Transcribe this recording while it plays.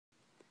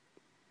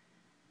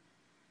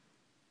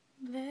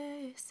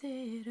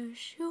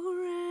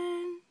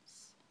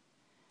assurance.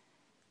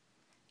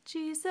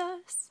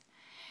 Jesus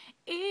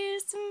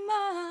is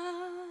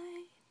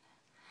mine.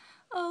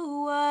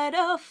 Oh, what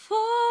a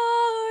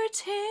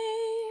foretaste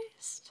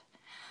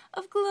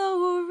of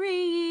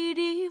glory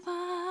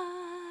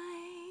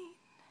divine,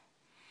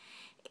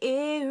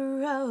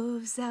 heir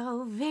of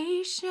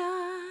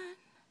salvation,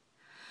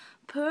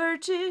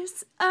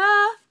 purchase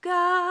of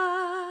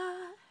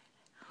God,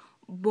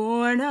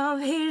 born of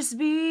his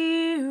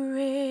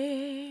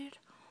Spirit,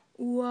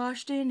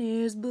 washed in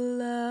his blood.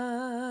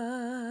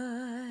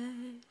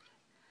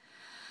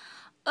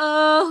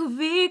 Oh,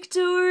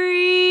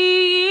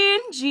 victory in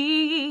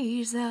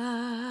Jesus,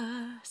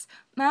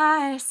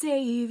 my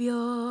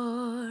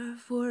Savior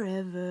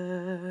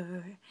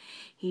forever.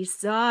 He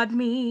sought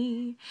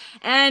me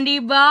and he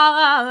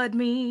bought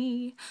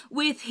me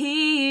with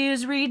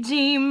his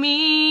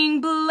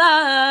redeeming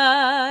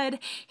blood.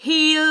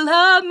 He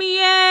loved me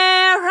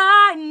ere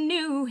I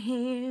knew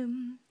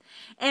him,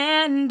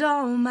 and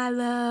all my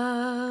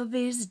love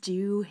is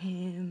due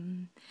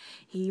him.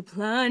 He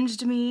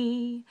plunged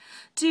me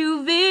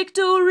to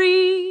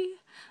victory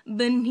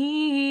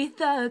beneath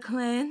the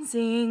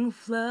cleansing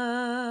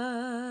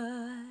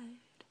flood.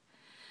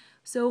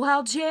 So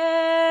I'll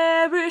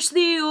cherish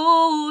the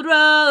old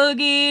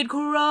rugged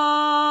cross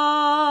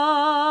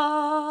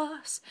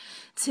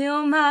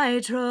till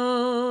my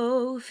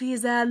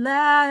trophies at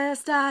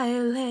last I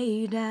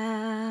lay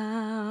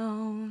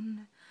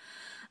down.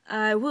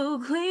 I will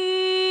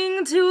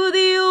cling to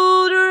the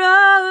old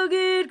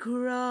rugged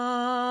cross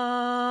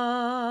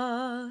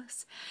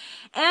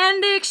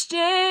and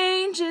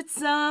exchange it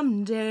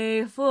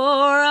someday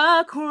for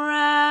a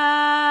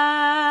crown.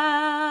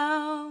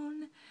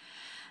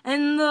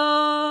 And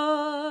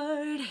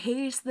Lord,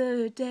 haste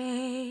the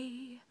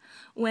day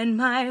when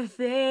my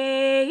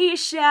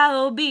face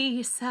shall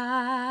be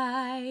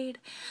sight,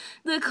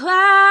 the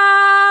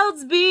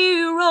clouds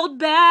be rolled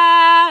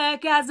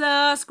back as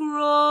a scroll,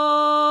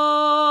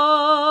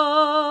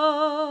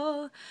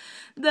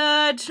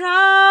 the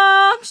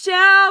trump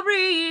shall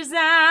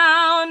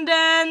resound,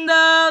 and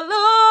the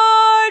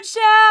Lord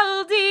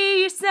shall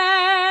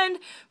descend.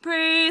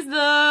 Praise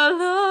the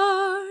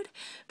Lord,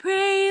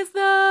 praise the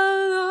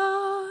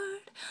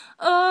Lord,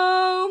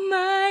 oh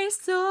my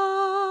soul.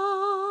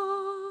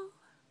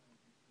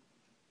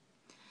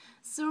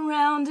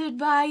 Surrounded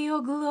by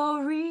your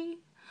glory,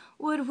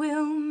 what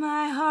will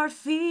my heart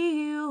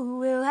feel?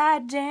 Will I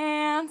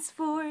dance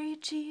for you,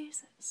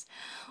 Jesus?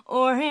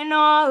 Or in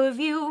awe of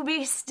you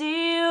be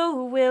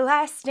still? Will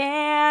I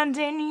stand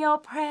in your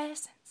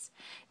presence?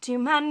 To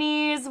my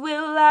knees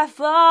will I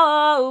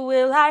fall?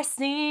 Will I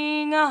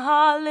sing a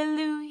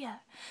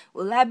hallelujah?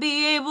 Will I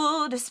be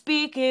able to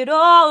speak it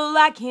all?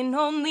 I can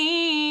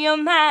only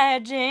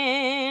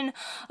imagine.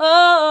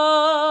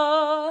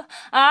 Oh,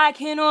 I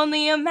can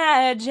only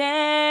imagine.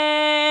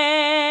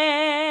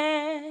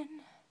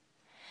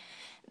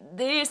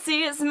 This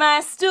is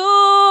my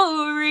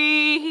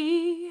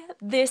story,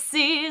 this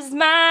is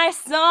my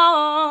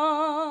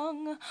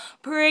song,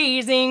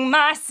 praising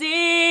my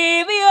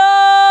Savior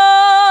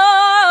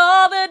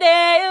all the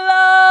day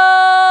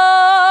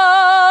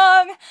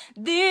long.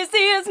 This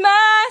is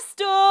my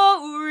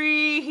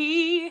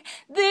story,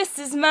 this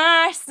is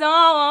my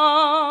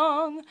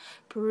song,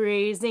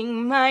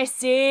 praising my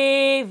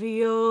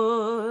Savior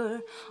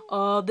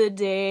all the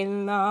day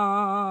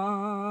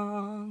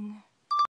long.